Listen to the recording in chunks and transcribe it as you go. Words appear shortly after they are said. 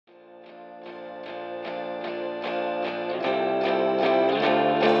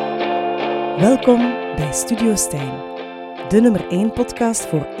Welkom bij Studio Stijn, de nummer 1 podcast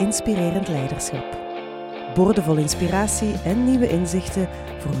voor inspirerend leiderschap. Boordevol inspiratie en nieuwe inzichten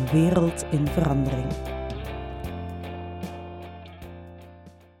voor een wereld in verandering.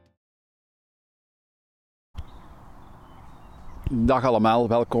 Dag allemaal,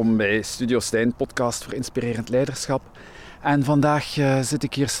 welkom bij Studio Stijn, podcast voor inspirerend leiderschap. En vandaag zit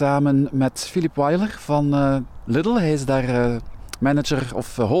ik hier samen met Philip Weiler van Lidl. Hij is daar manager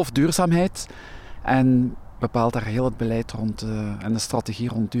of hoofd duurzaamheid en bepaalt daar heel het beleid rond en de strategie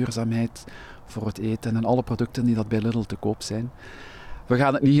rond duurzaamheid voor het eten en alle producten die dat bij Lidl te koop zijn. We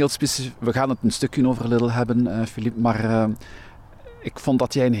gaan het niet heel specifiek, we gaan het een stukje over Lidl hebben, Philip, maar ik vond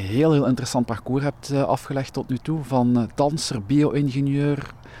dat jij een heel interessant parcours hebt afgelegd tot nu toe. Van danser,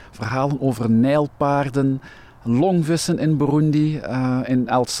 bio-ingenieur, verhalen over nijlpaarden, longvissen in Burundi, in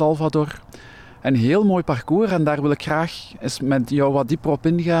El Salvador. Een heel mooi parcours en daar wil ik graag eens met jou wat dieper op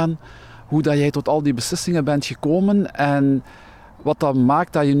ingaan. Hoe dat jij tot al die beslissingen bent gekomen en wat dat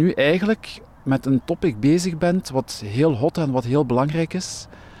maakt dat je nu eigenlijk met een topic bezig bent wat heel hot en wat heel belangrijk is.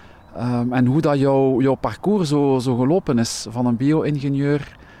 En hoe dat jouw parcours zo gelopen is, van een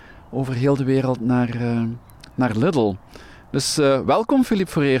bio-ingenieur over heel de wereld naar Lidl. Dus welkom Philip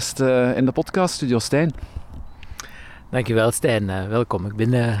voor eerst in de podcast Studio Stijn. Dankjewel Stijn, welkom. Ik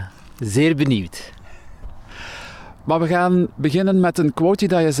ben zeer benieuwd. Maar we gaan beginnen met een quote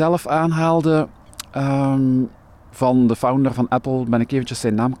die je zelf aanhaalde van de founder van Apple, ben ik eventjes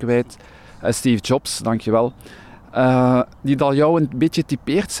zijn naam kwijt, Steve Jobs, dankjewel. Die dat jou een beetje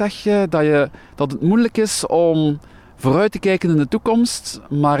typeert, zeg je, dat het moeilijk is om vooruit te kijken in de toekomst,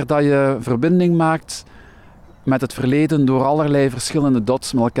 maar dat je verbinding maakt met het verleden door allerlei verschillende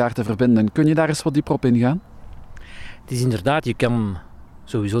dots met elkaar te verbinden. Kun je daar eens wat dieper op ingaan? Het is inderdaad, je kan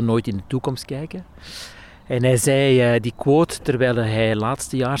sowieso nooit in de toekomst kijken. En hij zei die quote terwijl hij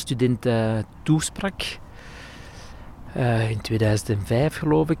laatstejaarsstudent toesprak. In 2005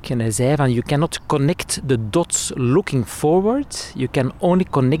 geloof ik. En hij zei van, you cannot connect the dots looking forward. You can only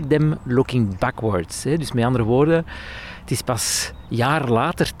connect them looking backwards. Dus met andere woorden, het is pas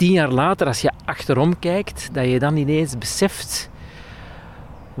 10 jaar later, als je achterom kijkt, dat je dan ineens beseft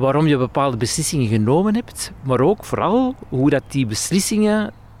waarom je bepaalde beslissingen genomen hebt. Maar ook vooral hoe dat die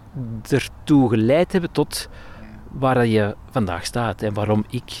beslissingen ertoe geleid hebben tot waar je vandaag staat. En waarom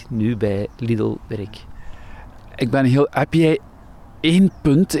ik nu bij Lidl werk. Heb jij één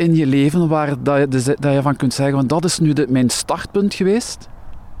punt in je leven waar dat je van kunt zeggen, want dat is nu mijn startpunt geweest?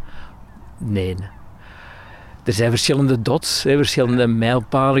 Nee. Er zijn verschillende dots, verschillende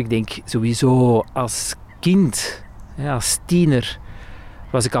mijlpalen. Ik denk sowieso als kind, als tiener,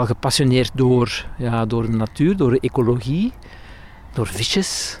 was ik al gepassioneerd door de natuur, door de ecologie, door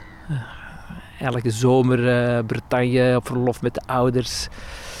visjes. Elke zomer Bretagne op verlof met de ouders.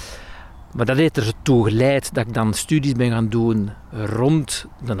 Maar dat heeft ertoe geleid dat ik dan studies ben gaan doen rond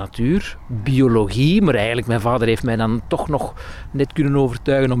de natuur, biologie. Maar eigenlijk, mijn vader heeft mij dan toch nog net kunnen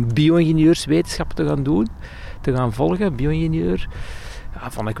overtuigen om bio-ingenieurswetenschap te gaan volgen, bio-ingenieur.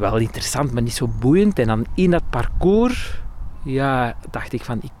 Ja, vond ik wel interessant, maar niet zo boeiend. En dan in dat parcours, dacht ik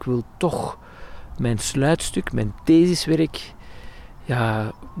van, ik wil toch mijn sluitstuk, mijn thesiswerk,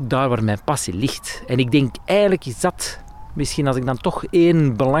 daar waar mijn passie ligt. En ik denk, eigenlijk is dat, misschien als ik dan toch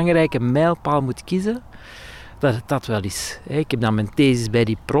één belangrijke mijlpaal moet kiezen, dat het dat wel is. Ik heb dan mijn thesis bij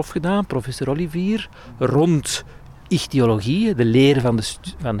die prof gedaan, professor Olivier, rond ichthyologie, de leer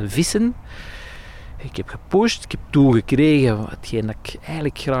van de vissen. Ik heb gepusht, ik heb toegekregen hetgeen dat ik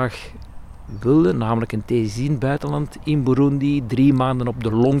eigenlijk graag wilde, namelijk een thesis in het buitenland, in Burundi, 3 maanden op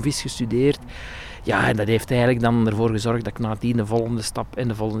de longvis gestudeerd. Ja, en dat heeft eigenlijk dan ervoor gezorgd dat ik nadien de volgende stap en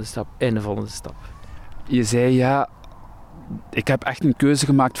de volgende stap en de volgende stap. Je zei ik heb echt een keuze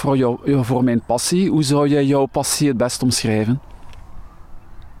gemaakt voor mijn passie. Hoe zou jij jouw passie het best omschrijven?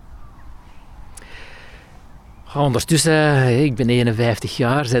 Ondertussen, ik ben 51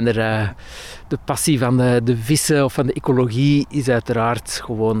 jaar, de passie van de vissen of van de ecologie is uiteraard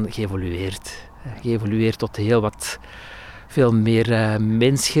gewoon geëvolueerd. Geëvolueerd tot heel wat veel meer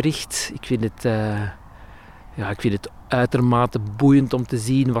mensgericht. Ik vind het uitermate boeiend om te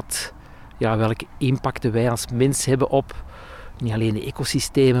zien welke impacten wij als mens hebben op niet alleen de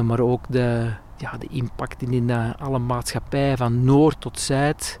ecosystemen, maar ook de impacten in alle maatschappij, van noord tot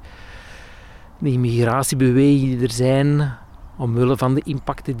zuid. De migratiebewegingen die er zijn, omwille van de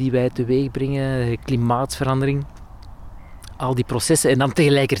impacten die wij teweeg brengen, klimaatverandering. Al die processen. En dan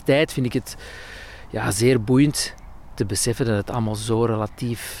tegelijkertijd vind ik het zeer boeiend te beseffen dat het allemaal zo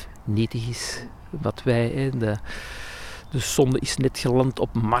relatief nietig is. Wat wij, de zon is net geland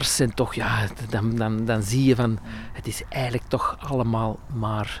op Mars en toch, dan zie je van, het is eigenlijk toch allemaal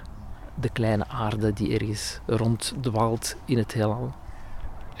maar de kleine aarde die ergens ronddwaalt in het heelal.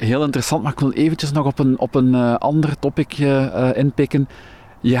 Heel interessant, maar ik wil eventjes nog op een ander topic inpikken.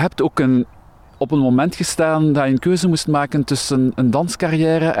 Je hebt ook op een moment gestaan dat je een keuze moest maken tussen een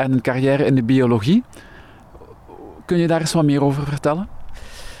danscarrière en een carrière in de biologie. Kun je daar eens wat meer over vertellen?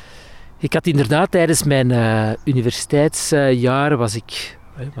 Ik had inderdaad tijdens mijn universiteitsjaren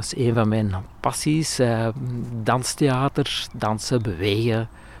was een van mijn passies, danstheater, dansen, bewegen.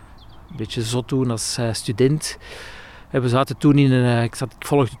 Een beetje zot doen als student. We zaten toen ik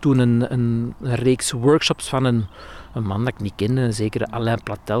volgde toen een reeks workshops van een man dat ik niet kende, een zekere Alain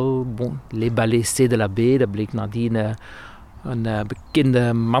Platel, Les Ballets C de la B. Dat bleek nadien een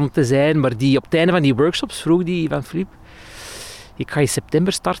bekende man te zijn, maar die op het einde van die workshops vroeg die van Philippe, ik ga in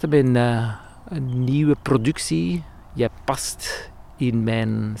september starten met een nieuwe productie. Jij past in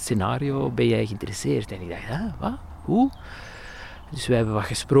mijn scenario, ben jij geïnteresseerd? En ik dacht, wat? Hoe? Dus we hebben wat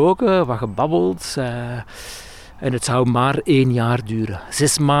gesproken, wat gebabbeld. En het zou maar 1 jaar duren.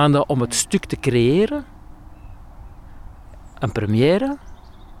 6 maanden om het stuk te creëren. Een première.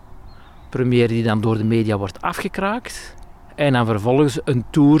 Première die dan door de media wordt afgekraakt. En dan vervolgens een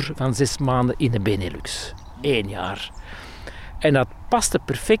tour van 6 maanden in de Benelux. 1 jaar. En dat paste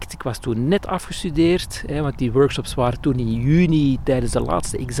perfect. Ik was toen net afgestudeerd, want die workshops waren toen in juni tijdens de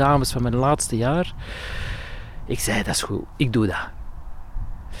laatste examens van mijn laatste jaar. Ik zei, dat is goed, ik doe dat.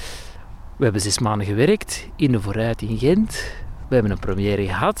 We hebben 6 maanden gewerkt, in de Vooruit in Gent. We hebben een première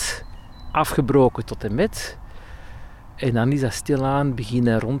gehad, afgebroken tot en met. En dan is dat stilaan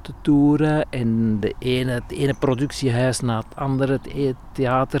beginnen rond te toeren. En het ene productiehuis na het andere, het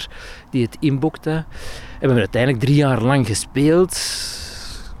theater die het inboekte. En we hebben uiteindelijk 3 jaar lang gespeeld,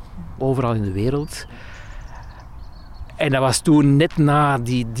 overal in de wereld. En dat was toen net na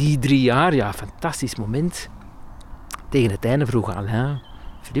die 3 jaar, ja, een fantastisch moment. Tegen het einde vroeg Alain,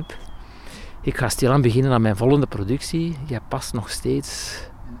 Philippe, ik ga stilaan beginnen aan mijn volgende productie. Jij past nog steeds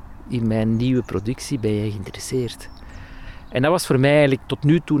in mijn nieuwe productie, ben jij geïnteresseerd? En dat was voor mij eigenlijk tot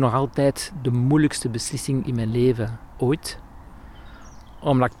nu toe nog altijd de moeilijkste beslissing in mijn leven ooit.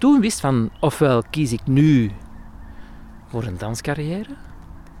 Omdat ik toen wist van, ofwel kies ik nu voor een danscarrière.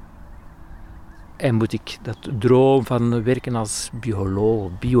 En moet ik dat droom van werken als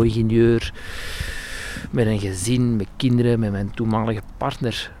bioloog, bio-ingenieur, met een gezin, met kinderen, met mijn toenmalige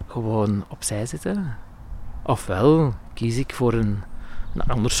partner gewoon opzij zetten. Ofwel kies ik voor een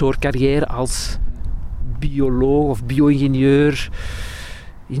ander soort carrière als bioloog of bio-ingenieur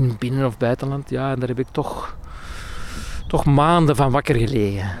in binnen- of buitenland. Ja, en daar heb ik toch maanden van wakker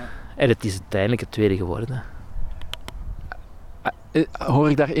gelegen. En het is uiteindelijk het tweede geworden. Hoor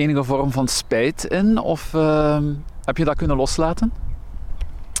ik daar enige vorm van spijt in? Of heb je dat kunnen loslaten?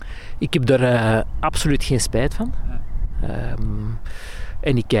 Ik heb daar absoluut geen spijt van.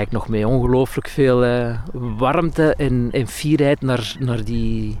 En ik kijk nog met ongelooflijk veel warmte en fierheid naar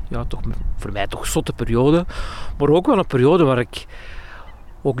die, ja, toch, voor mij toch zotte periode. Maar ook wel een periode waar ik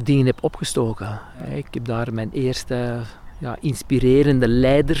ook dingen heb opgestoken. Ik heb daar mijn eerste inspirerende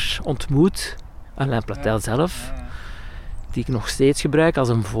leider ontmoet, Alain Platel zelf. Die ik nog steeds gebruik als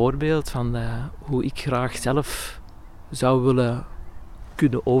een voorbeeld van hoe ik graag zelf zou willen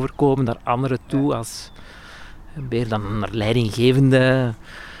kunnen overkomen naar anderen toe als meer dan naar leidinggevende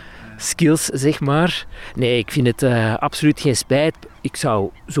skills, zeg maar. Nee, ik vind het absoluut geen spijt. Ik zou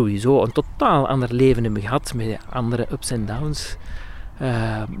sowieso een totaal ander leven hebben gehad met andere ups en downs.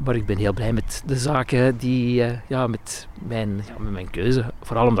 Maar ik ben heel blij met de zaken die, met mijn keuze.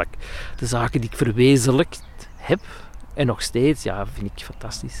 Vooral omdat ik de zaken die ik verwezenlijkt heb en nog steeds, vind ik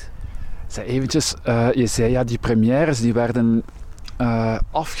fantastisch. Zeg eventjes, je zei die premières die werden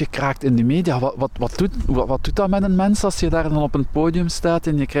afgekraakt in de media. Wat doet dat met een mens als je daar dan op een podium staat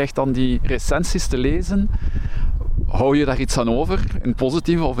en je krijgt dan die recensies te lezen? Hou je daar iets aan over, in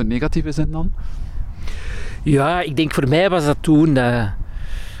positieve of in negatieve zin dan? Ja, ik denk voor mij was dat toen...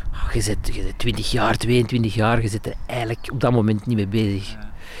 je zit 20 jaar, 22 jaar, je zit er eigenlijk op dat moment niet mee bezig.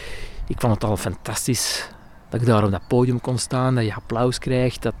 Ik vond het al fantastisch dat ik daar op dat podium kon staan, dat je applaus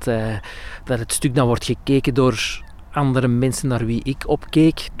krijgt, dat het stuk dan wordt gekeken door andere mensen naar wie ik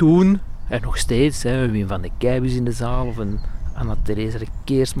opkeek toen. En nog steeds, Wim van de Keibus in de zaal of een Anna-Theresa de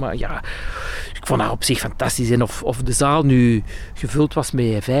Keersma. Ja, ik vond dat op zich fantastisch. En of de zaal nu gevuld was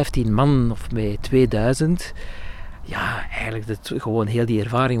met 15 man of met 2000. Ja, eigenlijk gewoon heel die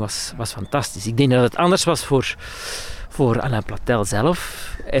ervaring was fantastisch. Ik denk dat het anders was voor Alain Platel zelf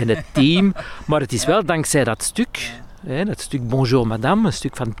en het team. Maar het is wel dankzij dat stuk Bonjour Madame, een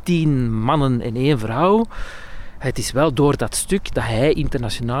stuk van 10 mannen en 1 vrouw. Het is wel door dat stuk dat hij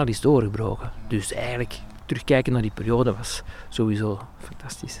internationaal is doorgebroken. Dus eigenlijk terugkijken naar die periode was sowieso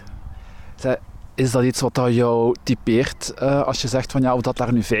fantastisch. Is dat iets wat dat jou typeert als je zegt van ja, of dat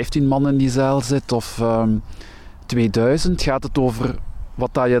daar nu 15 man in die zaal zit of 2000? Gaat het over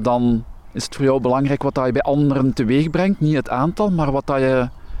wat dat je dan... Is het voor jou belangrijk wat dat je bij anderen teweeg brengt? Niet het aantal, maar wat dat je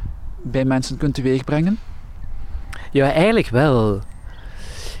bij mensen kunt teweegbrengen? Ja, eigenlijk wel.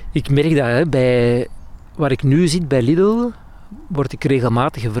 Ik merk dat bij waar ik nu zit, bij Lidl, word ik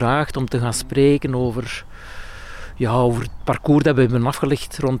regelmatig gevraagd om te gaan spreken over het parcours dat we hebben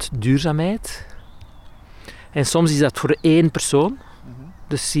afgelegd rond duurzaamheid. En soms is dat voor één persoon,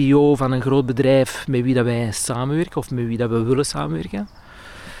 de CEO van een groot bedrijf met wie dat wij samenwerken of met wie dat we willen samenwerken.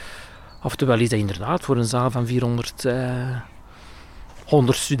 Oftewel is dat inderdaad voor een zaal van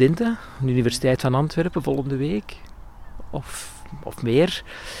 100 studenten, de Universiteit van Antwerpen volgende week of meer.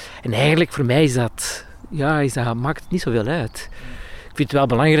 En eigenlijk voor mij maakt het niet zoveel uit. Ik vind het wel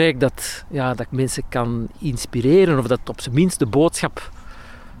belangrijk dat ik mensen kan inspireren of dat op zijn minst de boodschap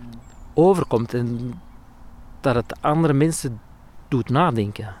overkomt en dat het andere mensen doet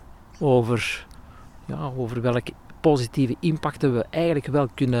nadenken over welke positieve impacten we eigenlijk wel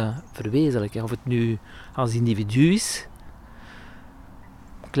kunnen verwezenlijken. Of het nu als individu is,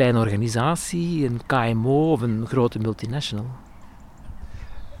 een kleine organisatie, een KMO of een grote multinational.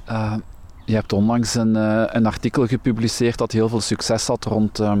 Je hebt onlangs een artikel gepubliceerd dat heel veel succes had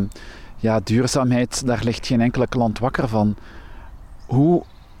rond duurzaamheid. Daar ligt geen enkele klant wakker van. Hoe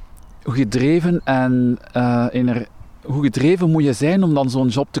gedreven hoe gedreven moet je zijn om dan zo'n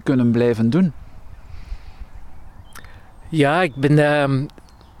job te kunnen blijven doen? Ja,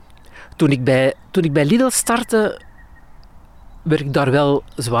 toen ik bij Lidl startte, werd ik daar wel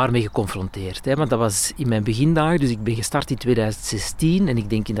zwaar mee geconfronteerd. Want dat was in mijn begindagen, dus ik ben gestart in 2016 en ik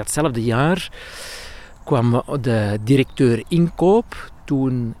denk in datzelfde jaar kwam de directeur inkoop,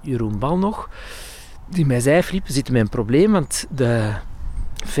 toen Jeroen Bal nog, die mij zei, Filip, we zitten met een probleem, want de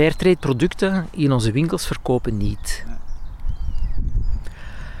Fairtrade producten in onze winkels verkopen niet.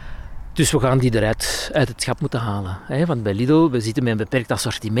 Dus we gaan die eruit uit het schap moeten halen. Want bij Lidl, we zitten met een beperkt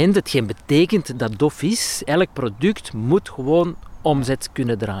assortiment. Hetgeen betekent dat dof is, elk product moet gewoon omzet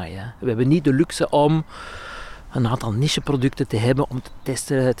kunnen draaien. We hebben niet de luxe om een aantal nicheproducten te hebben om te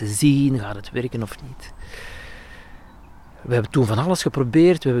testen, te zien, gaat het werken of niet. We hebben toen van alles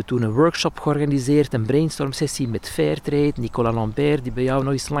geprobeerd. We hebben toen een workshop georganiseerd, een brainstorm-sessie met Fairtrade. Nicolas Lambert, die bij jou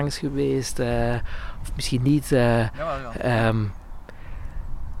nog eens langs geweest. Of misschien niet.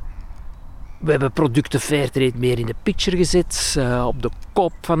 We hebben producten Fairtrade meer in de picture gezet, op de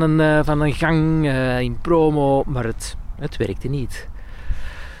kop van een gang, in promo, maar het werkte niet.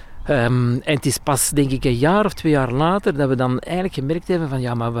 En het is pas, denk ik, een jaar of 2 jaar later dat we dan eigenlijk gemerkt hebben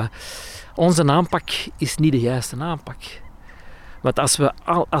van onze aanpak is niet de juiste aanpak. Want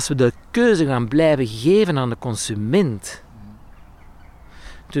als we de keuze gaan blijven geven aan de consument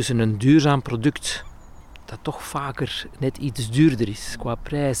tussen een duurzaam product dat toch vaker net iets duurder is qua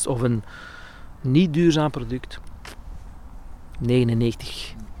prijs of een niet duurzaam product,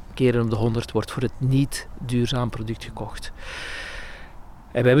 99 keren op de 100 wordt voor het niet duurzaam product gekocht.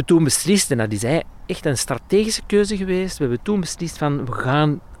 En we hebben toen beslist, en dat is echt een strategische keuze geweest, we hebben toen beslist van we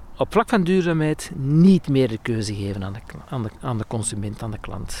gaan op vlak van duurzaamheid niet meer de keuze geven aan de consument, aan de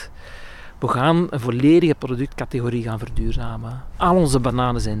klant. We gaan een volledige productcategorie gaan verduurzamen. Al onze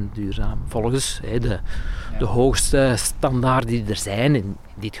bananen zijn duurzaam, volgens de hoogste standaarden die er zijn. In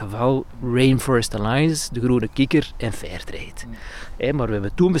dit geval Rainforest Alliance, de Groene Kikker en Fairtrade. Maar we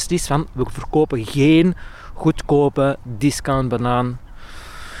hebben toen beslist van, we verkopen geen goedkope discount banaan.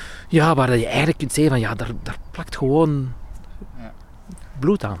 Ja, waar je eigenlijk kunt zeggen van, daar plakt gewoon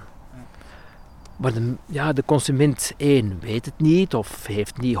bloed aan. Maar de consument weet het niet, of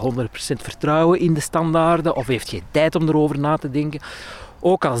heeft niet 100% vertrouwen in de standaarden, of heeft geen tijd om erover na te denken.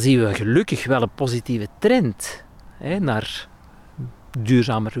 Ook al zien we gelukkig wel een positieve trend naar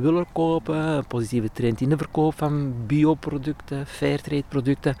duurzamer willen kopen, een positieve trend in de verkoop van bioproducten, Fairtrade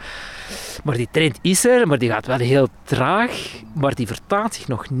producten. Maar die trend is er, maar die gaat wel heel traag, maar die vertaalt zich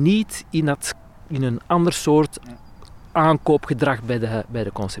nog niet in een ander soort aankoopgedrag bij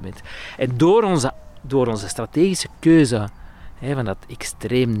de consument. En door onze strategische keuze van dat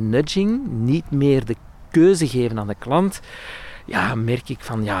extreem nudging, niet meer de keuze geven aan de klant, merk ik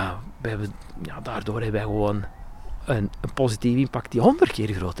van daardoor hebben wij gewoon een positieve impact die 100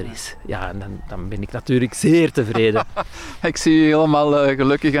 keer groter is. Ja, en dan ben ik natuurlijk zeer tevreden. Ik zie je helemaal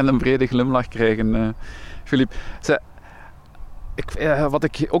gelukkig en een brede glimlach krijgen, Filip. Wat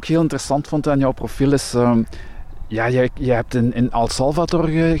ik ook heel interessant vond aan jouw profiel is... je hebt in El Salvador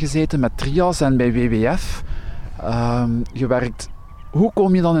gezeten met Trias en bij WWF gewerkt. Hoe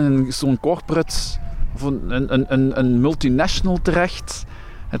kom je dan in zo'n corporate of een multinational terecht?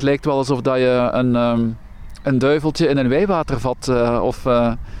 Het lijkt wel alsof dat je een duiveltje in een wijwatervat of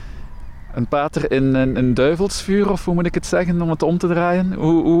een pater in een duivelsvuur, of hoe moet ik het zeggen om het om te draaien?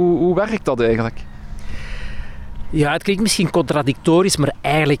 Hoe werkt dat eigenlijk? Ja, het klinkt misschien contradictorisch, maar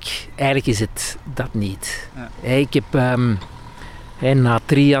eigenlijk is het dat niet. Ja. Ik heb na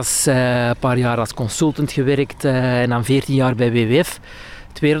Trias een paar jaar als consultant gewerkt en dan 14 jaar bij WWF,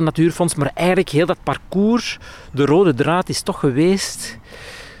 het Wereld Natuurfonds. Maar eigenlijk heel dat parcours, de rode draad is toch geweest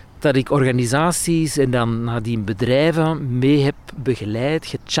dat ik organisaties en dan nadien bedrijven mee heb begeleid,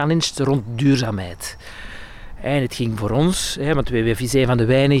 gechallenged rond duurzaamheid. En het ging voor ons, want WWF is een van de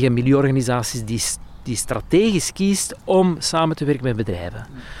weinige milieuorganisaties die strategisch kiest om samen te werken met bedrijven.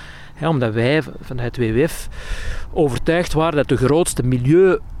 Omdat wij vanuit WWF overtuigd waren dat de grootste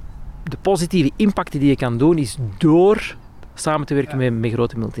de positieve impact die je kan doen, is door samen te werken met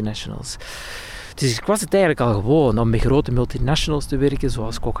grote multinationals. Dus ik was het eigenlijk al gewoon om met grote multinationals te werken,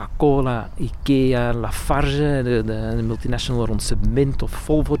 zoals Coca-Cola, Ikea, Lafarge, de multinational rond cement of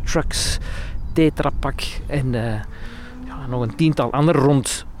Volvo Trucks, Tetra Pak en nog een tiental andere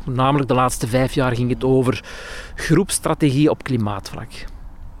rond. Namelijk de laatste 5 jaar ging het over groepstrategie op klimaatvlak.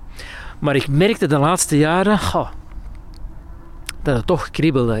 Maar ik merkte de laatste jaren dat het toch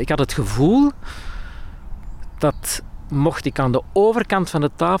kriebelde. Ik had het gevoel dat mocht ik aan de overkant van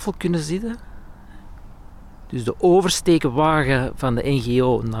de tafel kunnen zitten, dus de overstekenwagen van de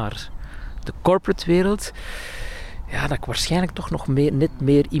NGO naar de corporate wereld, dat ik waarschijnlijk toch nog net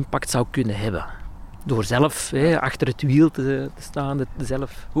meer impact zou kunnen hebben. Door zelf achter het wiel te staan.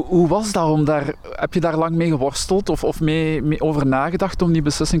 Zelf. Hoe was dat? Heb je daar lang mee geworsteld of mee over nagedacht om die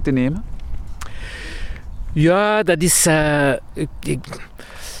beslissing te nemen? Ja, dat is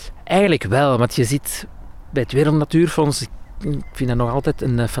eigenlijk wel. Want je zit bij het Wereld Natuurfonds. Ik vind dat nog altijd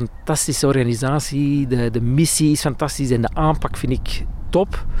een fantastische organisatie. De missie is fantastisch en de aanpak vind ik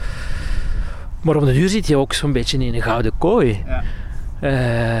top. Maar op de duur zit je ook zo'n beetje in een gouden kooi. Ja.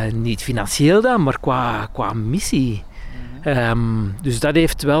 Niet financieel dan, maar qua missie. Dus dat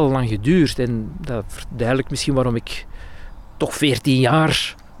heeft wel lang geduurd. En dat verduidelijkt misschien waarom ik toch 14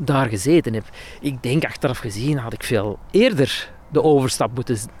 jaar daar gezeten heb. Ik denk achteraf gezien had ik veel eerder de overstap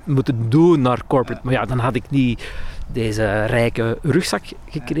moeten doen naar corporate. Maar dan had ik niet deze rijke rugzak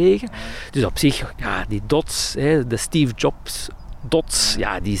gekregen. Dus op zich, die dots, de Steve Jobs dots,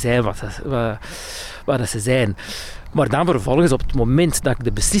 die zijn wat ze zijn. Maar dan vervolgens, op het moment dat ik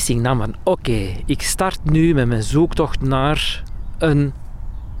de beslissing nam van oké, ik start nu met mijn zoektocht naar een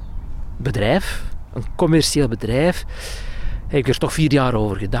bedrijf, een commercieel bedrijf, heb ik er toch 4 jaar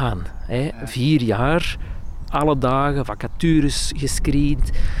over gedaan. 4 jaar, alle dagen, vacatures gescreend.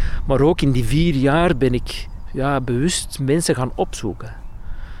 Maar ook in die 4 jaar ben ik bewust mensen gaan opzoeken.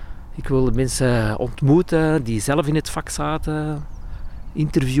 Ik wilde mensen ontmoeten die zelf in het vak zaten,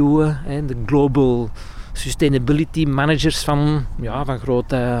 interviewen, de global sustainability managers van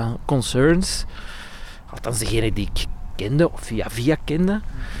grote concerns. Althans, degene die ik kende of via kende.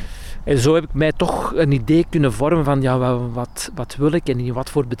 En zo heb ik mij toch een idee kunnen vormen van wat wil ik en in wat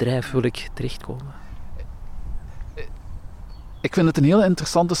voor bedrijf wil ik terechtkomen. Ik vind het een heel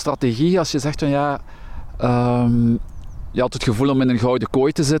interessante strategie als je zegt van je had het gevoel om in een gouden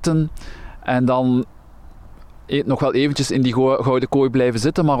kooi te zitten en dan nog wel eventjes in die gouden kooi blijven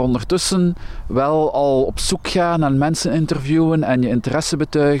zitten, maar ondertussen wel al op zoek gaan en mensen interviewen en je interesse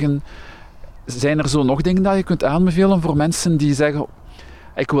betuigen. Zijn er zo nog dingen dat je kunt aanbevelen voor mensen die zeggen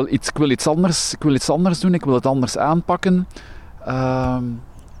ik wil iets anders doen, ik wil het anders aanpakken,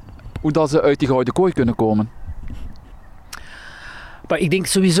 hoe dat ze uit die gouden kooi kunnen komen? Maar ik denk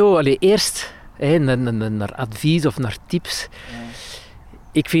sowieso, eerst naar advies of naar tips.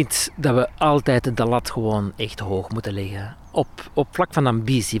 Ik vind dat we altijd de lat gewoon echt hoog moeten leggen. Op vlak van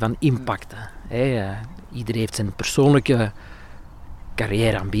ambitie, van impacten. Iedereen heeft zijn persoonlijke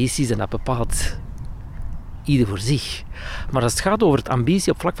carrièreambities en dat bepaalt ieder voor zich. Maar als het gaat over het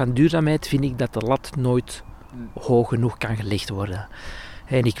ambitie op vlak van duurzaamheid, vind ik dat de lat nooit hoog genoeg kan gelegd worden.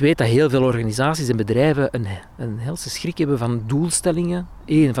 En ik weet dat heel veel organisaties en bedrijven een helse schrik hebben van doelstellingen.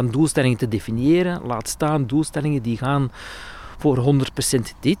 Van doelstellingen te definiëren, laat staan doelstellingen die gaan voor 100%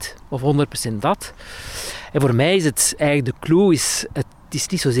 dit of 100% dat. En voor mij is het eigenlijk de clue, het is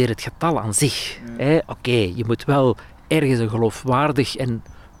niet zozeer het getal aan zich. Oké, je moet wel ergens een geloofwaardig en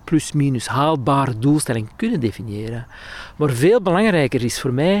plus-minus haalbare doelstelling kunnen definiëren. Maar veel belangrijker is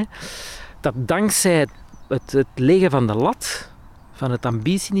voor mij dat dankzij het leggen van de lat, van het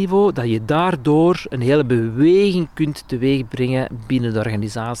ambitieniveau, dat je daardoor een hele beweging kunt teweegbrengen binnen de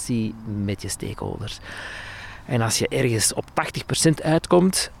organisatie met je stakeholders. En als je ergens op 80%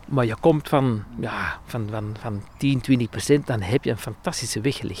 uitkomt, maar je komt van 10, 20%, dan heb je een fantastische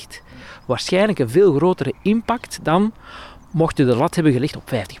weg gelegd. Waarschijnlijk een veel grotere impact dan mocht je de lat hebben gelegd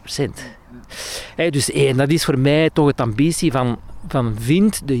op 50%. Dus dat is voor mij toch het ambitie van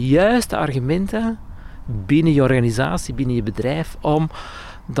vind de juiste argumenten binnen je organisatie, binnen je bedrijf, om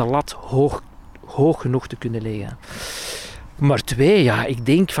de lat hoog genoeg te kunnen leggen. Maar 2, ik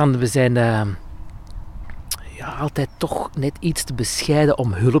denk van we zijn altijd toch net iets te bescheiden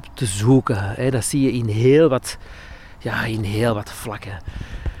om hulp te zoeken. Dat zie je in heel wat vlakken.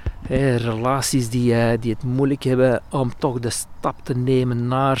 Relaties die het moeilijk hebben om toch de stap te nemen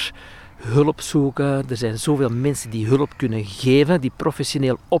naar hulp zoeken. Er zijn zoveel mensen die hulp kunnen geven, die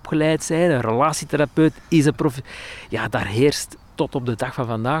professioneel opgeleid zijn. Een relatietherapeut is een daar heerst tot op de dag van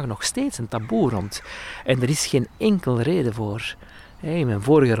vandaag nog steeds een taboe rond. En er is geen enkele reden voor. In mijn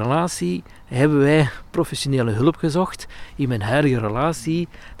vorige relatie hebben wij professionele hulp gezocht. In mijn huidige relatie,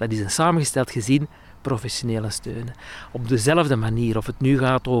 dat is een samengesteld gezin, professionele steun. Op dezelfde manier, of het nu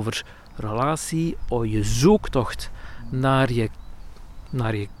gaat over relatie, of je zoektocht naar je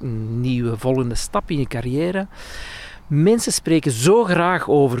nieuwe volgende stap in je carrière. Mensen spreken zo graag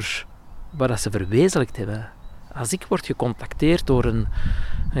over wat ze verwezenlijkt hebben. Als ik word gecontacteerd door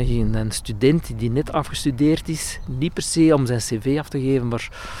een student die net afgestudeerd is, niet per se om zijn cv af te geven, maar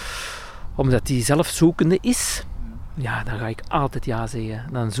omdat hij zelf zoekende is, dan ga ik altijd ja zeggen.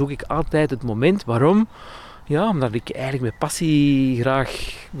 Dan zoek ik altijd het moment. Waarom? Omdat ik eigenlijk met passie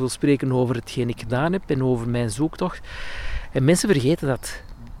graag wil spreken over hetgeen ik gedaan heb en over mijn zoektocht. En mensen vergeten dat,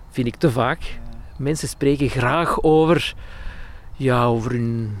 vind ik te vaak. Mensen spreken graag over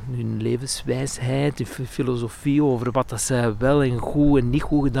hun levenswijsheid, hun filosofie, over wat dat ze wel en goed en niet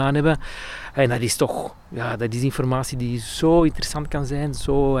goed gedaan hebben. En dat is toch, dat is informatie die zo interessant kan zijn,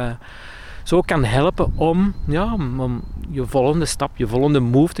 zo kan helpen om je volgende stap, je volgende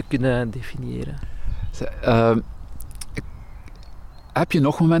move te kunnen definiëren. Heb je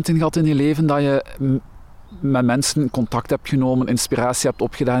nog momenten gehad in je leven dat je met mensen contact hebt genomen, inspiratie hebt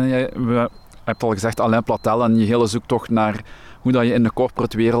opgedaan? Je hebt al gezegd Alain Platel en je hele zoektocht naar hoe dat je in de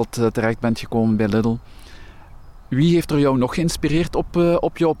corporate wereld terecht bent gekomen bij Lidl. Wie heeft er jou nog geïnspireerd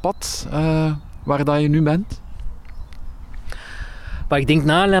op jouw pad, waar dat je nu bent? Maar ik denk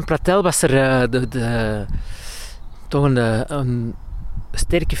na Alain Platel was er toch een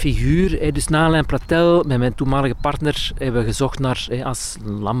sterke figuur. Dus na Alain Platel, met mijn toenmalige partner, hebben we gezocht naar, als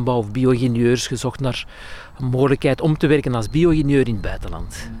landbouw- of bio-ingenieurs, gezocht naar een mogelijkheid om te werken als bio-ingenieur in het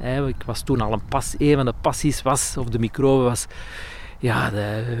buitenland. Ik was toen al een van de passies of de microbe was,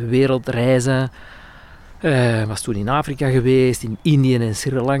 de wereldreizen. Was toen in Afrika geweest, in Indië en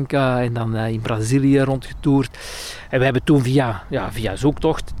Sri Lanka en dan in Brazilië rondgetoerd. En we hebben toen via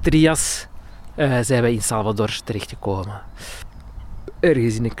zoektocht, Trias, zijn we in Salvador terechtgekomen.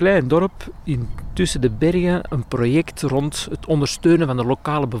 Ergens in een klein dorp, tussen de bergen, een project rond het ondersteunen van de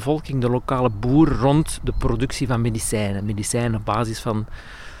lokale bevolking, de lokale boer, rond de productie van medicijnen. Medicijnen op basis van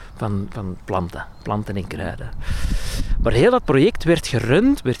planten en kruiden. Maar heel dat project werd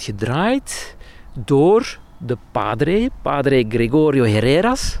gedraaid door de padre Gregorio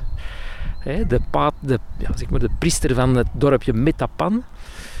Herreras, de priester van het dorpje Metapan.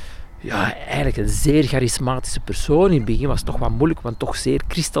 Eigenlijk een zeer charismatische persoon. In het begin was het toch wat moeilijk, want toch zeer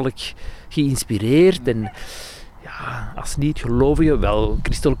christelijk geïnspireerd. En als niet-gelovige, wel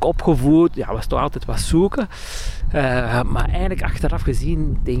christelijk opgevoed, was toch altijd wat zoeken. Maar eigenlijk achteraf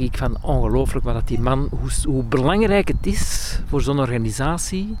gezien denk ik van ongelooflijk wat dat die man, hoe belangrijk het is voor zo'n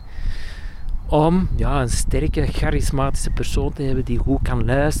organisatie om een sterke, charismatische persoon te hebben die goed kan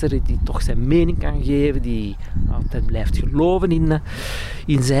luisteren, die toch zijn mening kan geven, die altijd blijft geloven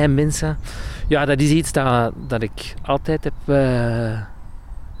in zijn mensen. Dat is iets dat ik altijd heb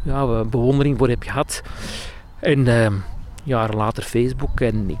bewondering voor heb gehad. En jaren later Facebook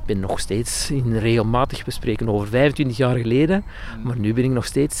en ik ben nog steeds regelmatig, we spreken over 25 jaar geleden, maar nu ben ik nog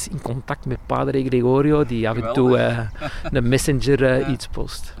steeds in contact met Padre Gregorio, die af en toe een messenger iets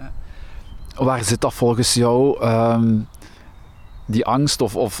post. Waar zit dat volgens jou, die angst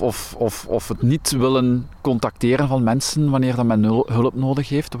of het niet willen contacteren van mensen wanneer dat men hulp nodig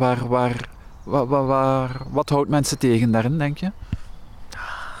heeft? Wat houdt mensen tegen daarin, denk je?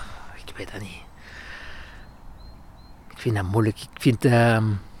 Ik weet dat niet. Ik vind dat moeilijk.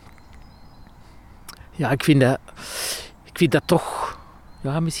 Ik vind dat toch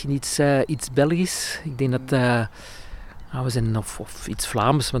misschien iets Belgisch. Ik denk dat we zijn of iets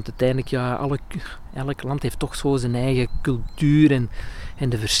Vlaams, want uiteindelijk elk land heeft toch zo zijn eigen cultuur en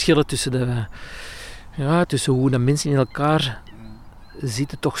de verschillen tussen hoe de mensen in elkaar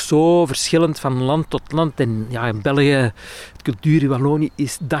zitten toch zo verschillend van land tot land. En ja, in België, de cultuur in Wallonië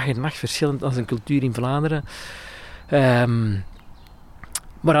is dag en nacht verschillend als een cultuur in Vlaanderen.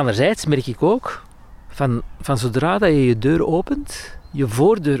 Maar anderzijds merk ik ook, van zodra dat je je deur opent, je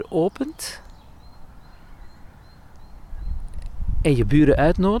voordeur opent, en je buren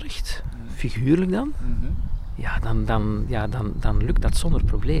uitnodigt, figuurlijk dan, dan lukt dat zonder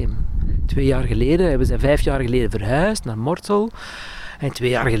probleem. 2 jaar geleden, we zijn 5 jaar geleden verhuisd naar Mortsel. En 2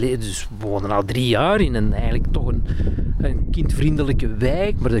 jaar geleden, dus we wonen al 3 jaar in eigenlijk toch een kindvriendelijke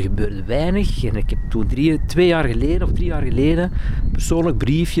wijk, maar er gebeurde weinig. En ik heb toen 3 jaar geleden een persoonlijk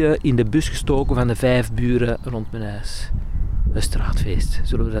briefje in de bus gestoken van de 5 buren rond mijn huis. Een straatfeest,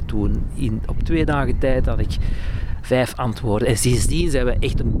 zullen we dat doen. Op 2 dagen tijd had ik 5 antwoorden. En sindsdien zijn we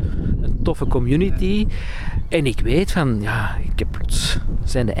echt een toffe community. En ik weet van,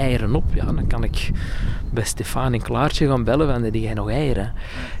 zijn de eieren op? Ja, dan kan ik bij Stefan en Klaartje gaan bellen van, heb jij nog eieren?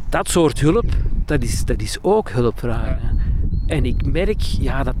 Dat soort hulp, dat is ook hulp vragen. En ik merk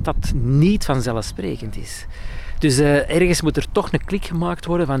dat niet vanzelfsprekend is. Dus ergens moet er toch een klik gemaakt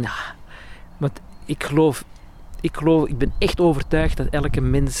worden van, want ik ben echt overtuigd dat elke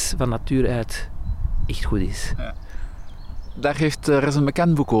mens van natuur uit echt goed is. Ja. Daar is een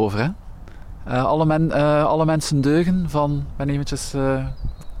bekend boek over, hè? Alle mensen deugen van... ik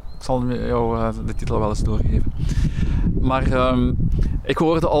zal jou de titel wel eens doorgeven. Maar ik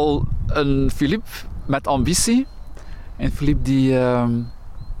hoorde al een Philippe met ambitie. Een Philippe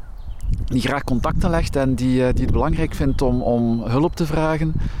die graag contacten legt en die het belangrijk vindt om hulp te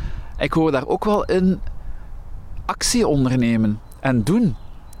vragen. Ik hoor daar ook wel in actie ondernemen en doen.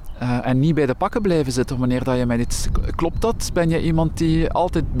 En niet bij de pakken blijven zitten wanneer dat je met iets... Klopt dat? Ben je iemand die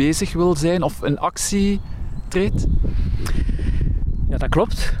altijd bezig wil zijn of in actie treedt? Ja, dat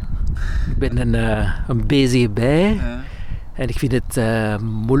klopt. Ik ben een bezige bij. Ja. En ik vind het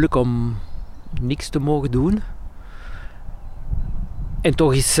moeilijk om niks te mogen doen. En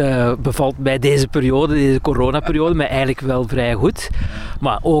toch bevalt bij deze coronaperiode, mij eigenlijk wel vrij goed.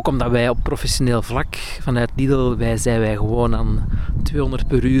 Maar ook omdat wij op professioneel vlak vanuit Lidl, zijn wij gewoon aan 200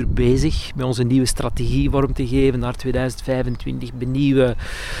 per uur bezig met onze nieuwe strategie vorm te geven naar 2025. Met nieuwe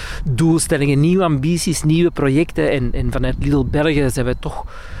doelstellingen, nieuwe ambities, nieuwe projecten. En vanuit Lidl België zijn wij toch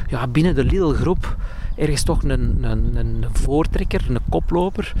binnen de Lidl-groep ergens toch een voortrekker, een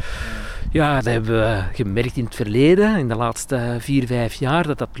koploper. Ja, dat hebben we gemerkt in het verleden, in de laatste 4-5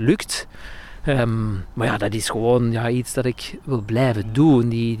 jaar, dat lukt. Maar dat is gewoon iets dat ik wil blijven doen.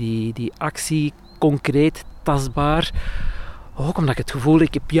 Die actie, concreet, tastbaar. Ook omdat ik het gevoel heb,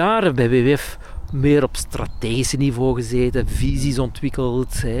 ik heb jaren bij WWF meer op strategisch niveau gezeten, visies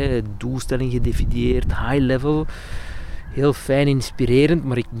ontwikkeld, doelstellingen gedefinieerd, high level. Heel fijn, inspirerend,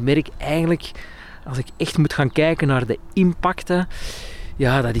 maar ik merk eigenlijk, als ik echt moet gaan kijken naar de impacten,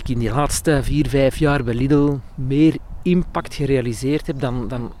 dat ik in die laatste 4-5 jaar bij Lidl meer impact gerealiseerd heb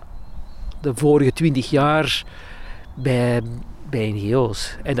dan de vorige 20 jaar bij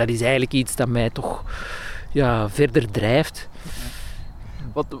NGO's. En dat is eigenlijk iets dat mij toch verder drijft.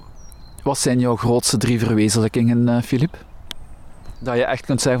 Wat zijn jouw grootste 3 verwezenlijkingen, Philippe? Dat je echt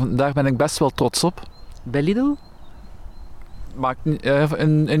kunt zeggen, daar ben ik best wel trots op. Bij Lidl?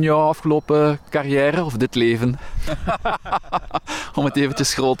 In jouw afgelopen carrière of dit leven? Om het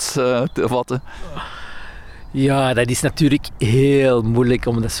eventjes groot te vatten. Ja, dat is natuurlijk heel moeilijk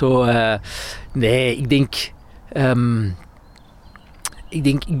om dat zo...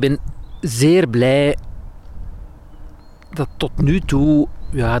 Ik ben zeer blij dat tot nu toe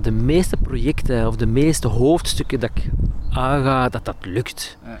de meeste projecten of de meeste hoofdstukken dat ik aanga, dat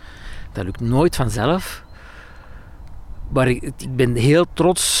lukt. Ja. Dat lukt nooit vanzelf. Maar ik ben heel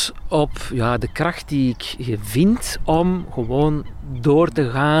trots op de kracht die ik vind om gewoon door te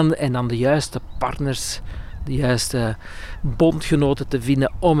gaan en dan de juiste partners, de juiste bondgenoten te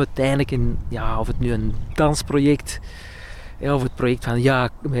vinden om uiteindelijk of het nu een dansproject of het project van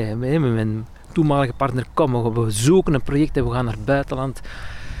met mijn toenmalige partner, we zoeken een project en we gaan naar het buitenland.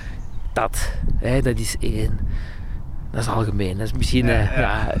 Dat is 1. Dat is algemeen. Dat is misschien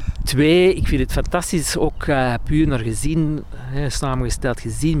 2. Ik vind het fantastisch, ook puur naar gezin, samengesteld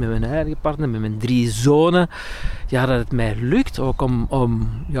gezin met mijn eigen partner, met mijn 3 zonen. Dat het mij lukt ook om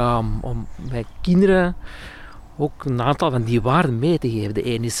mijn kinderen ook een aantal van die waarden mee te geven.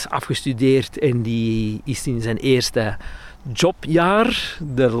 De een is afgestudeerd en die is in zijn eerste jobjaar.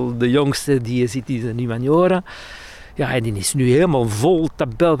 De jongste die zit in zijn humaniora. En die is nu helemaal vol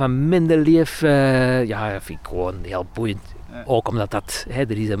tabel van Mendeleev. Dat vind ik gewoon heel boeiend. Ja. Ook omdat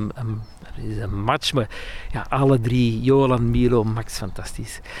er is een match, maar alle 3, Jolan, Milo, Max,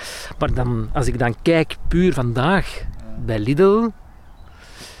 fantastisch. Maar dan, als ik dan kijk, puur vandaag bij Lidl,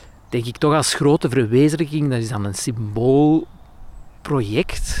 denk ik toch als grote verwezenlijking, dat is dan een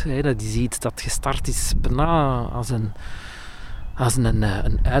symboolproject. Dat is iets dat gestart is bijna als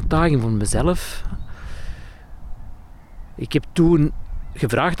een uitdaging voor mezelf. Ik heb toen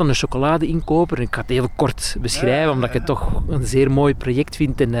gevraagd aan een chocoladeinkoper, en ik ga het even kort beschrijven, omdat ik het toch een zeer mooi project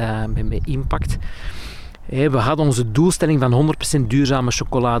vind en met impact. We hadden onze doelstelling van 100% duurzame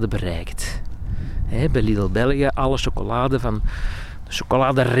chocolade bereikt. Bij Lidl België, alle chocolade, van de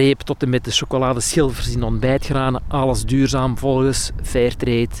chocoladereep tot en met de chocoladeschilfers in ontbijtgranen, alles duurzaam volgens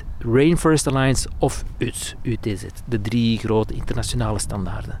Fairtrade, Rainforest Alliance of UTZ, de 3 grote internationale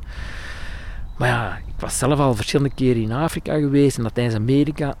standaarden. Maar ja, ik was zelf al verschillende keren in Afrika geweest, in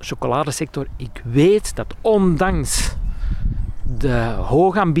Latijns-Amerika, chocoladesector. Ik weet dat ondanks de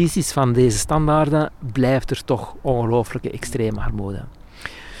hoge ambities van deze standaarden blijft er toch ongelooflijke extreme armoede.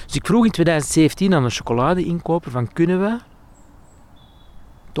 Dus ik vroeg in 2017 aan een chocoladeinkoper van kunnen we,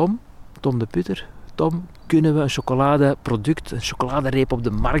 Tom de Putter, kunnen we een chocoladeproduct, een chocoladereep op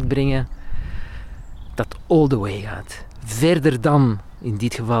de markt brengen dat all the way gaat. Verder dan, in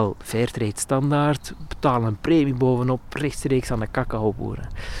dit geval Fairtrade standaard, betalen een premie bovenop, rechtstreeks aan de cacaoboeren.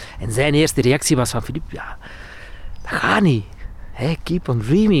 En zijn eerste reactie was van Philippe, ja, dat gaat niet. Keep on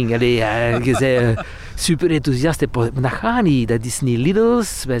dreaming. Allee, je zei super enthousiast, maar dat gaat niet. Dat is niet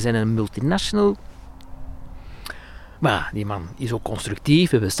Lidl's, wij zijn een multinational. Maar die man is ook constructief.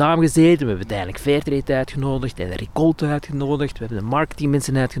 We hebben samengezeten, we hebben uiteindelijk Fairtrade uitgenodigd, en de Recolte uitgenodigd, we hebben de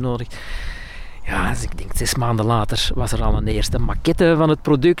marketingmensen uitgenodigd. Ja, dus ik denk 6 maanden later was er al een eerste maquette van het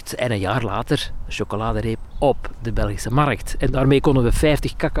product en een jaar later een chocoladereep op de Belgische markt. En daarmee konden we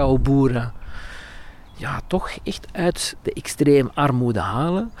 50 cacaoboeren toch echt uit de extreem armoede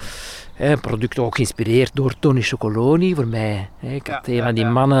halen. Een product ook geïnspireerd door Tony Chocoloni voor mij. Ik had een van die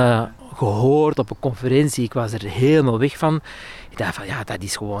mannen gehoord op een conferentie, ik was er helemaal weg van. Ik dacht van dat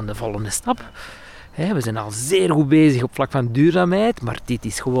is gewoon de volgende stap. We zijn al zeer goed bezig op vlak van duurzaamheid, maar dit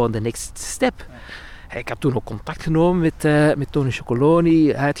is gewoon de next step. Ik had toen ook contact genomen met Tony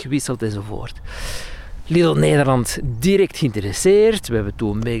Chocoloni, uitgewisseld enzovoort. Lidl Nederland direct geïnteresseerd. We hebben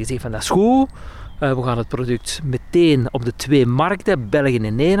toen meegezegd van dat is goed. We gaan het product meteen op de 2 markten, België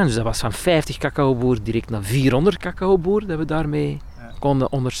en Nederland. Dus dat was van 50 cacaoboeren direct naar 400 cacaoboeren dat we daarmee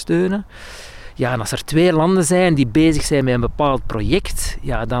konden ondersteunen. Ja, en als er 2 landen zijn die bezig zijn met een bepaald project,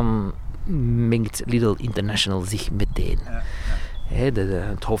 ja, dan mengt Lidl International zich meteen.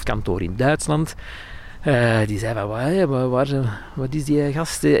 Het hoofdkantoor in Duitsland, die zei van, wat is die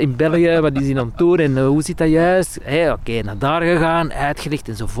gast in België, wat is die aan het doen en hoe zit dat juist? Oké, naar daar gegaan, uitgelegd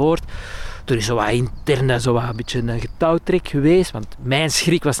enzovoort. Er is zo wat intern een beetje een getouwtrek geweest, want mijn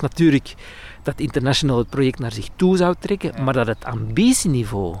schrik was natuurlijk dat International het project naar zich toe zou trekken, maar dat het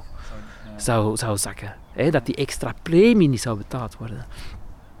ambitieniveau zou zakken. Dat die extra premie niet zou betaald worden.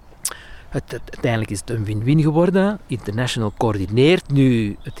 Uiteindelijk is het een win-win geworden. International coördineert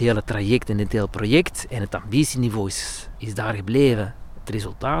nu het hele traject en het hele project en het ambitieniveau is daar gebleven. Het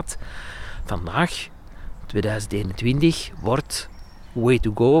resultaat vandaag, 2021, wordt Way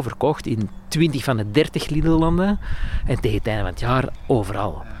to Go verkocht in 20 van de 30 Lidl-landen en tegen het einde van het jaar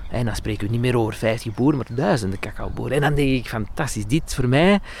overal. En dan spreken we niet meer over 50 boeren, maar duizenden cacaoboeren. En dan denk ik, fantastisch, dit voor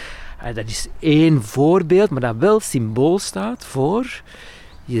mij, dat is 1 voorbeeld, maar dat wel symbool staat voor,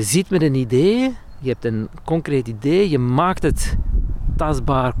 je zit met een idee, je hebt een concreet idee, je maakt het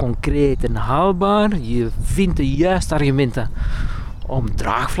tastbaar, concreet en haalbaar, je vindt de juiste argumenten om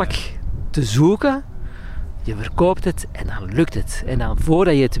draagvlak te zoeken, je verkoopt het en dan lukt het. En dan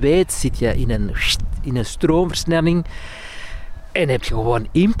voordat je het weet zit je in een stroomversnelling en heb je gewoon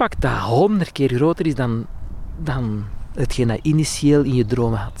impact dat 100 keer groter is dan hetgeen dat initieel in je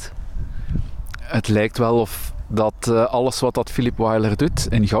dromen had. Het lijkt wel of dat alles wat dat Philippe Weiler doet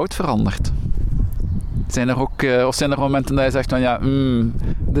in goud verandert. Zijn er momenten dat je zegt van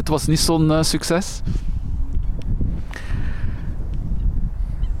dit was niet zo'n succes?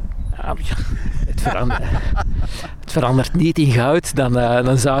 Het verandert niet in goud,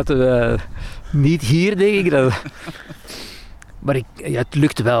 dan zaten we niet hier, denk ik. Maar het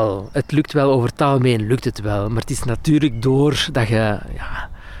lukt wel. Het lukt wel, over het algemeen lukt het wel. Maar het is natuurlijk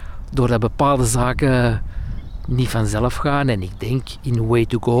doordat bepaalde zaken niet vanzelf gaan. En ik denk in Way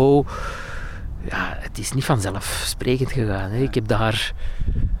to Go, het is niet vanzelfsprekend gegaan. Ik heb daar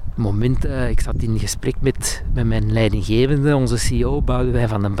momenten, ik zat in gesprek met mijn leidinggevende, onze CEO, Boudewijn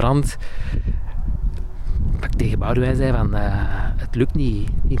van den Brand. Dat ik tegen Boudewijn zei van, het lukt niet,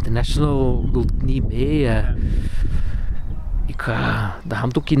 International doet niet mee. Ik ga de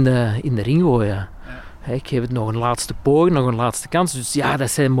handdoek in de ring gooien. Ik geef het nog een laatste poging, nog een laatste kans. Dus ja, dat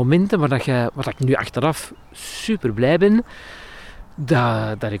zijn momenten waar ik nu achteraf super blij ben.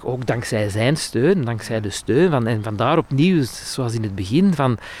 dat ik ook dankzij zijn steun, dankzij de steun en vandaar opnieuw, zoals in het begin,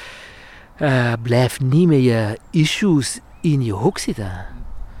 van blijf niet met je issues in je hoek zitten.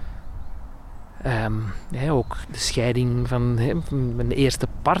 Ook de scheiding van mijn eerste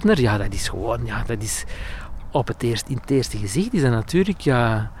partner, ja, dat is gewoon, ja, dat is in het eerste gezicht is dat natuurlijk,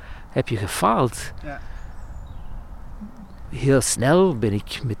 ja, heb je gefaald. Ja. Heel snel ben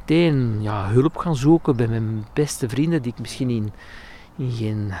ik meteen hulp gaan zoeken bij mijn beste vrienden, die ik misschien in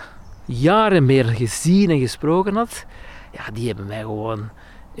geen jaren meer gezien en gesproken had. Ja, die hebben mij gewoon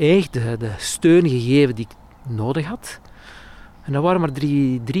echt de steun gegeven die ik nodig had. En dat waren maar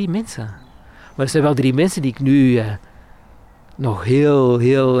drie mensen. Maar het zijn wel 3 mensen die ik nu nog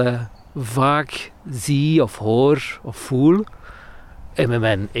heel vaak zie of hoor of voel. En met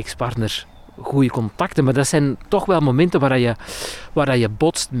mijn ex-partner goede contacten, maar dat zijn toch wel momenten waar je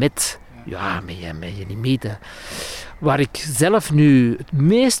botst met je limieten. Waar ik zelf nu het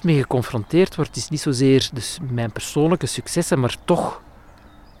meest mee geconfronteerd word, is niet zozeer dus mijn persoonlijke successen, maar toch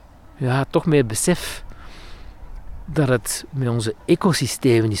met het besef dat het met onze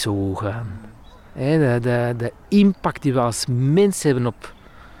ecosystemen niet zo goed gaat. De impact die we als mens hebben op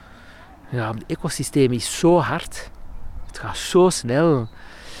het ecosysteem is zo hard. Het gaat zo snel.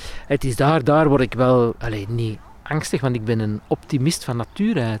 Het is daar word ik wel niet angstig, want ik ben een optimist van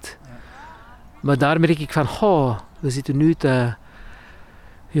nature uit. Maar daar merk ik van, we zitten nu te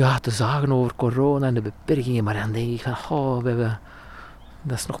zagen over corona en de beperkingen. Maar dan denk ik van,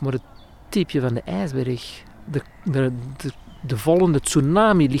 dat is nog maar het tipje van de ijsberg. De volgende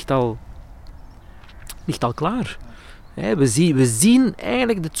tsunami ligt al klaar. We zien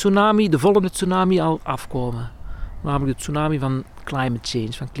eigenlijk de volgende tsunami al afkomen. Namelijk de tsunami van climate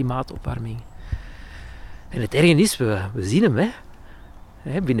change, van klimaatopwarming. En het erge is, we zien hem.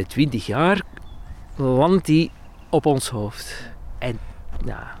 Binnen 20 jaar landt hij op ons hoofd. En,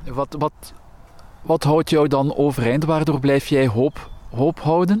 ja. Wat houdt jou dan overeind? Waardoor blijf jij hoop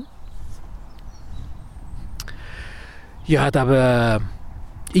houden? Ja,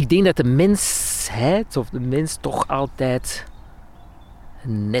 ik denk dat de mensheid of de mens toch altijd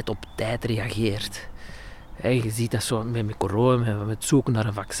net op tijd reageert. Je ziet dat zo met corona, met het zoeken naar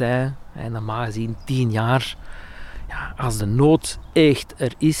een vaccin. En normaal gezien 10 jaar, als de nood echt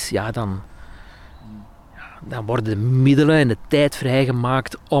er is, dan worden de middelen en de tijd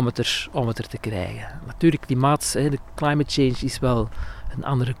vrijgemaakt om het er te krijgen. Natuurlijk, de climate change is wel een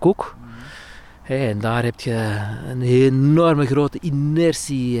andere koek. En daar heb je een enorme grote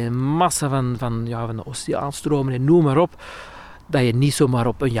inertie en massa van de oceaanstromen en noem maar op, dat je niet zomaar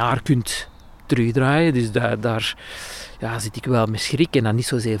op een jaar kunt terugdraaien. Dus daar zit ik wel met schrik en dat niet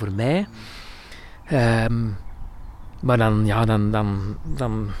zozeer voor mij. Maar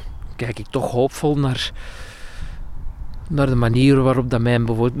dan kijk ik toch hoopvol naar de manier waarop dat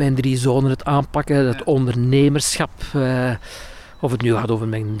bijvoorbeeld mijn 3 zonen het aanpakken, het ondernemerschap. Of het nu gaat over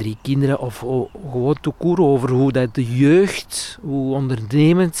mijn 3 kinderen of gewoon tout court over hoe dat de jeugd, hoe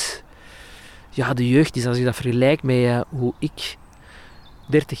ondernemend de jeugd is. Als je dat vergelijkt met hoe ik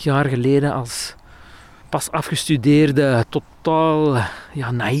 30 jaar geleden als pas afgestudeerde, totaal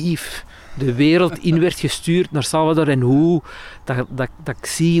naïef de wereld in werd gestuurd naar Salvador en hoe dat ik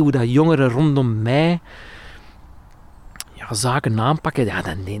zie hoe dat jongeren rondom mij zaken aanpakken,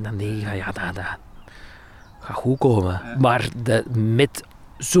 dan denk ik dat gaat goed komen. Ja. Maar met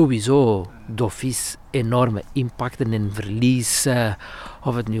sowieso d'office enorme impacten en verlies,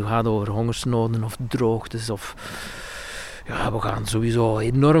 of het nu gaat over hongersnoden of droogtes of we gaan sowieso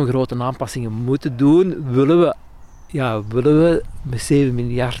enorm grote aanpassingen moeten doen. Willen we met 7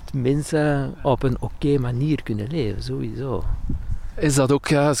 miljard mensen op een oké manier kunnen leven, sowieso. Is dat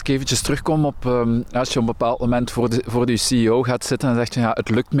ook, als ik eventjes terugkom op, als je op een bepaald moment voor de CEO gaat zitten en zegt het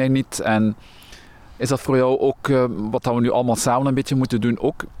lukt mij niet, en is dat voor jou ook, wat we nu allemaal samen een beetje moeten doen,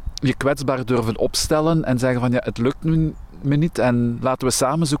 ook je kwetsbaar durven opstellen en zeggen van het lukt nu me niet en laten we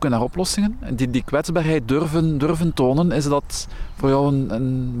samen zoeken naar oplossingen? En die kwetsbaarheid durven tonen, is dat voor jou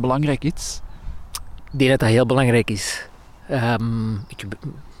een belangrijk iets? Ik denk dat dat heel belangrijk is.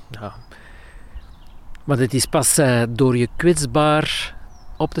 Maar het is pas door je kwetsbaar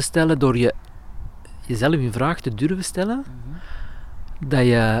op te stellen, door jezelf in vraag te durven stellen, dat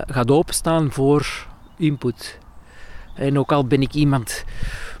je gaat openstaan voor input. En ook al ben ik iemand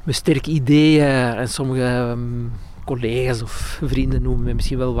met sterke ideeën en sommige collega's of vrienden noemen me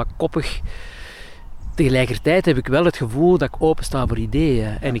misschien wel wat koppig, tegelijkertijd heb ik wel het gevoel dat ik opensta voor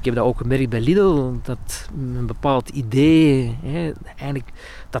ideeën. En ik heb dat ook gemerkt bij Lidl, dat een bepaald idee, eigenlijk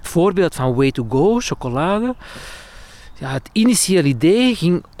dat voorbeeld van Way to Go, chocolade, het initiële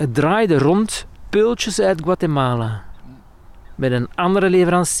idee het draaide rond peultjes uit Guatemala. met een andere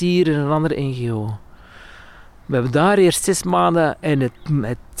leverancier en een andere NGO. We hebben daar eerst 6 maanden en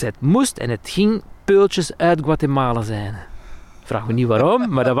het moest en het ging peultjes uit Guatemala zijn. Vraag me niet waarom,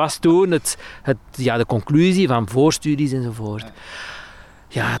 maar dat was toen de conclusie van voorstudies enzovoort.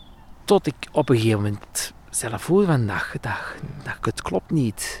 Ja, tot ik op een gegeven moment zelf voelde van, het klopt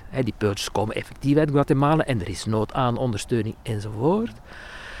niet. Die peultjes komen effectief uit Guatemala en er is nood aan ondersteuning enzovoort.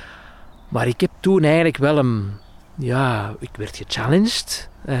 Maar ik heb toen eigenlijk wel ik werd gechallenged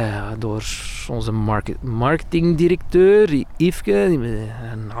door onze marketingdirecteur, Yveske, die me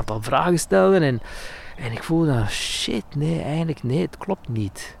een aantal vragen stelde. En ik voelde, nee, het klopt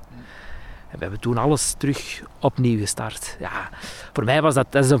niet. En we hebben toen alles terug opnieuw gestart. Ja, voor mij was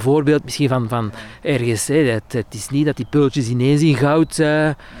dat is een voorbeeld misschien van ergens. Het is niet dat die peultjes ineens in goud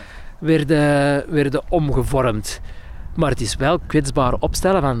werden omgevormd. Maar het is wel kwetsbaar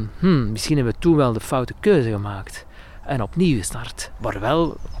opstellen van, misschien hebben we toen wel de foute keuze gemaakt. En opnieuw gestart. Maar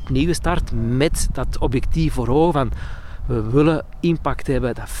wel opnieuw gestart met dat objectief voor ogen van, we willen impact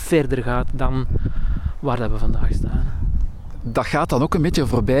hebben dat verder gaat dan waar we vandaag staan. Dat gaat dan ook een beetje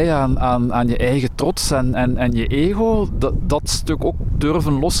voorbij aan je eigen trots en je ego. Dat stuk ook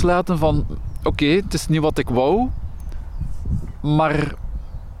durven loslaten van, oké, het is niet wat ik wou, maar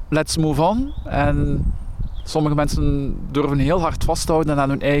let's move on. En sommige mensen durven heel hard vasthouden aan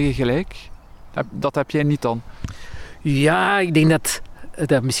hun eigen gelijk. Dat heb jij niet dan? Ja, ik denk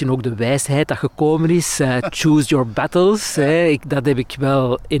dat misschien ook de wijsheid dat gekomen is. Choose your battles. Dat heb ik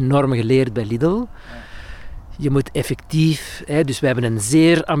wel enorm geleerd bij Lidl. Je moet effectief... Dus we hebben een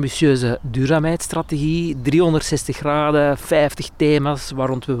zeer ambitieuze duurzaamheidsstrategie. 360 graden, 50 thema's waar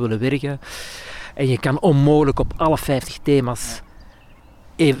rond we willen werken. En je kan onmogelijk op alle 50 thema's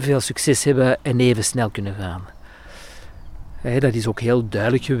evenveel succes hebben en even snel kunnen gaan. Dat is ook heel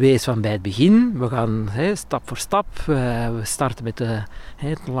duidelijk geweest van bij het begin. We gaan stap voor stap. We starten met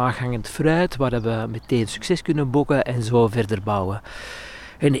het laaghangend fruit, waar we meteen succes kunnen boeken en zo verder bouwen.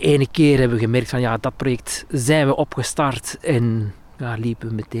 En de ene keer hebben we gemerkt van dat project zijn we opgestart en liepen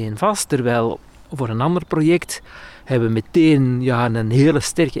we meteen vast. Terwijl voor een ander project hebben we meteen een hele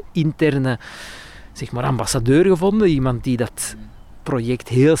sterke interne ambassadeur gevonden. Iemand die dat project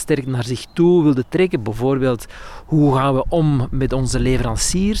heel sterk naar zich toe wilde trekken. Bijvoorbeeld, hoe gaan we om met onze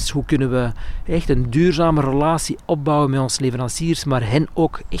leveranciers? Hoe kunnen we echt een duurzame relatie opbouwen met onze leveranciers, maar hen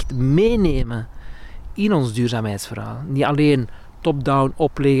ook echt meenemen in ons duurzaamheidsverhaal. Niet alleen top-down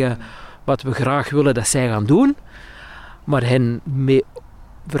opleggen wat we graag willen dat zij gaan doen, maar hen mee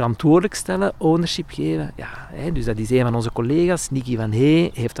verantwoordelijk stellen, ownership geven. Dus dat is een van onze collega's, Nicky van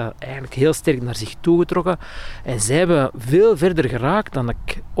Hee, heeft dat eigenlijk heel sterk naar zich toe getrokken. En zij hebben veel verder geraakt dan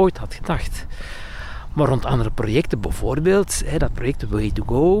ik ooit had gedacht. Maar rond andere projecten, bijvoorbeeld, dat project Way to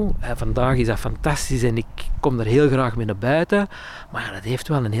Go, vandaag is dat fantastisch en ik kom er heel graag mee naar buiten. Maar dat heeft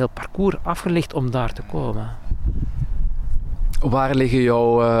wel een heel parcours afgelegd om daar te komen. Waar liggen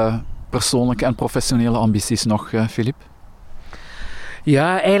jouw persoonlijke en professionele ambities nog, Filip?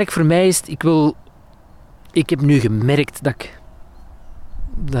 Ja, eigenlijk voor mij is het... Ik heb nu gemerkt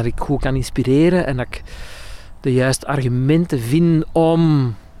dat ik goed kan inspireren en dat ik de juiste argumenten vind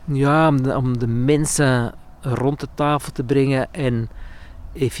om de mensen rond de tafel te brengen en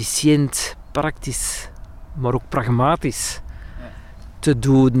efficiënt, praktisch, maar ook pragmatisch te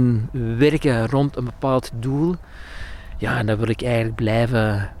doen werken rond een bepaald doel. Ja, en dat wil ik eigenlijk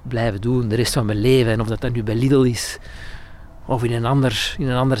blijven doen, de rest van mijn leven. En of dat nu bij Lidl is, of in een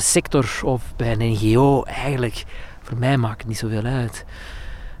andere sector, of bij een NGO, eigenlijk, voor mij maakt het niet zoveel uit.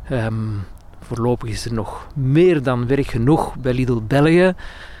 Voorlopig is er nog meer dan werk genoeg bij Lidl België.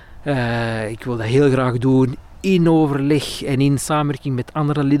 Ik wil dat heel graag doen in overleg en in samenwerking met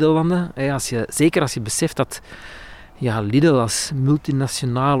andere Lidl-landen. Zeker als je beseft dat Lidl als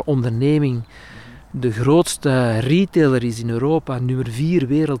multinationale onderneming de grootste retailer is in Europa, nummer 4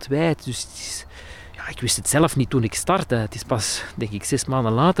 wereldwijd. Dus het is, ik wist het zelf niet toen ik startte. Het is pas, denk ik, 6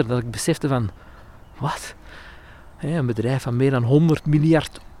 maanden later dat ik besefte van, wat? Een bedrijf van meer dan 100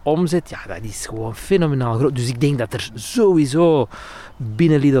 miljard omzet, dat is gewoon fenomenaal groot. Dus ik denk dat er sowieso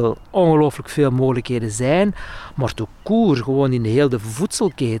binnen Lidl ongelooflijk veel mogelijkheden zijn. Maar de koer, gewoon in de hele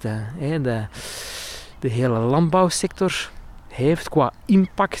voedselketen, de hele landbouwsector heeft qua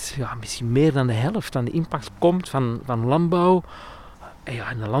impact, misschien meer dan de helft van de impact komt van landbouw.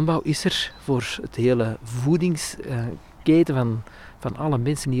 En de landbouw is er voor het hele voedingsketen van alle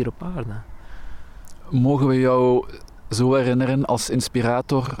mensen hier op aarde. Mogen we jou zo herinneren als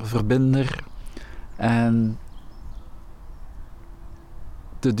inspirator, verbinder en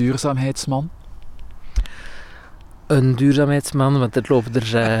de duurzaamheidsman? Een duurzaamheidsman, want er lopen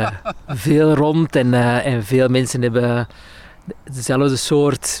er veel rond en veel mensen dezelfde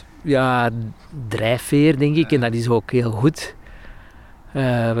soort drijfveer, denk ik. En dat is ook heel goed.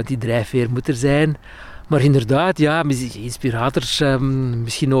 Want die drijfveer moet er zijn. Maar inderdaad, inspirator,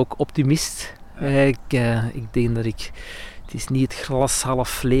 misschien ook optimist. Ik denk dat het is niet het glas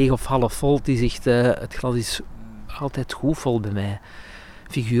half leeg of half vol. Het is echt, het glas is altijd goed vol bij mij.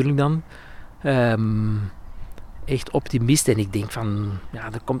 Figuurlijk dan. Echt optimist. En ik denk van,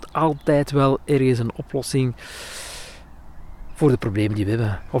 er komt altijd wel ergens een oplossing voor de problemen die we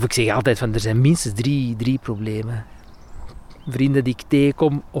hebben. Of ik zeg altijd van, er zijn minstens drie problemen. Vrienden die ik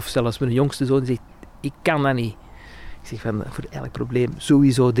tegenkom, of zelfs mijn jongste zoon, die zegt, ik kan dat niet. Ik zeg van, voor elk probleem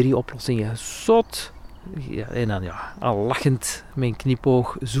sowieso 3 oplossingen. Zot! Ja, en dan al lachend mijn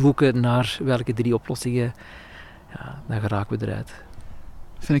knipoog zoeken naar welke 3 oplossingen. Ja, dan geraken we eruit.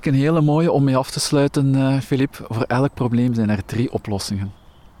 Vind ik een hele mooie om mee af te sluiten, Filip. Voor elk probleem zijn er 3 oplossingen.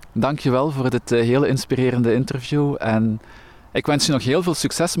 Dank je wel voor dit hele inspirerende interview. En ik wens je nog heel veel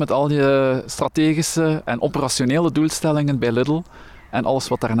succes met al je strategische en operationele doelstellingen bij Lidl. En alles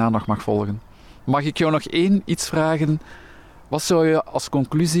wat daarna nog mag volgen. Mag ik jou nog iets vragen? Wat zou je als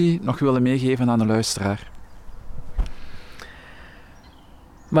conclusie nog willen meegeven aan de luisteraar?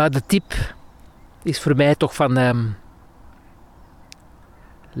 Maar de tip is voor mij toch van...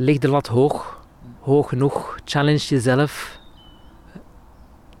 leg de lat hoog. Hoog genoeg. Challenge jezelf.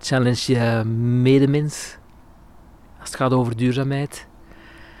 Challenge je medemens. Als het gaat over duurzaamheid.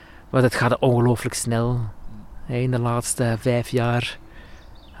 Want het gaat ongelooflijk snel. In de laatste 5 jaar.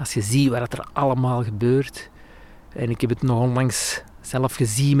 Als je ziet wat er allemaal gebeurt. En ik heb het nog onlangs zelf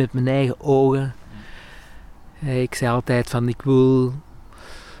gezien met mijn eigen ogen. Ik zei altijd van, ik wil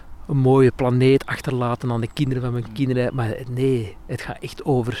een mooie planeet achterlaten aan de kinderen van mijn kinderen. Maar nee, het gaat echt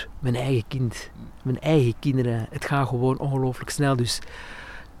over mijn eigen kind. Mijn eigen kinderen. Het gaat gewoon ongelooflijk snel. Dus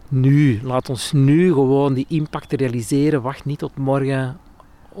laat ons nu gewoon die impact realiseren. Wacht niet tot morgen.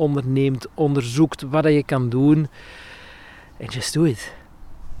 Onderneemt, onderzoekt wat je kan doen. En just do it.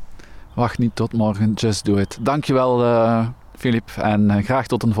 Wacht niet tot morgen, just do it. Dankjewel, Filip, en graag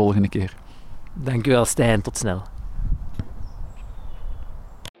tot een volgende keer. Dankjewel, Stijn. Tot snel.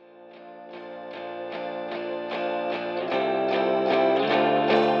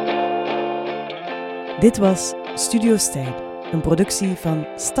 Dit was Studio Stijn, een productie van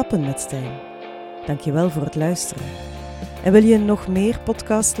Stappen met Stijn. Dankjewel voor het luisteren. En wil je nog meer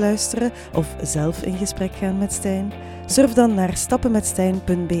podcasts luisteren of zelf in gesprek gaan met Stijn? Surf dan naar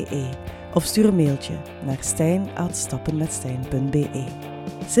stappenmetstijn.be of stuur een mailtje naar stijn@stappenmetstijn.be.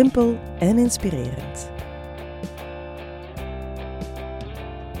 Simpel en inspirerend.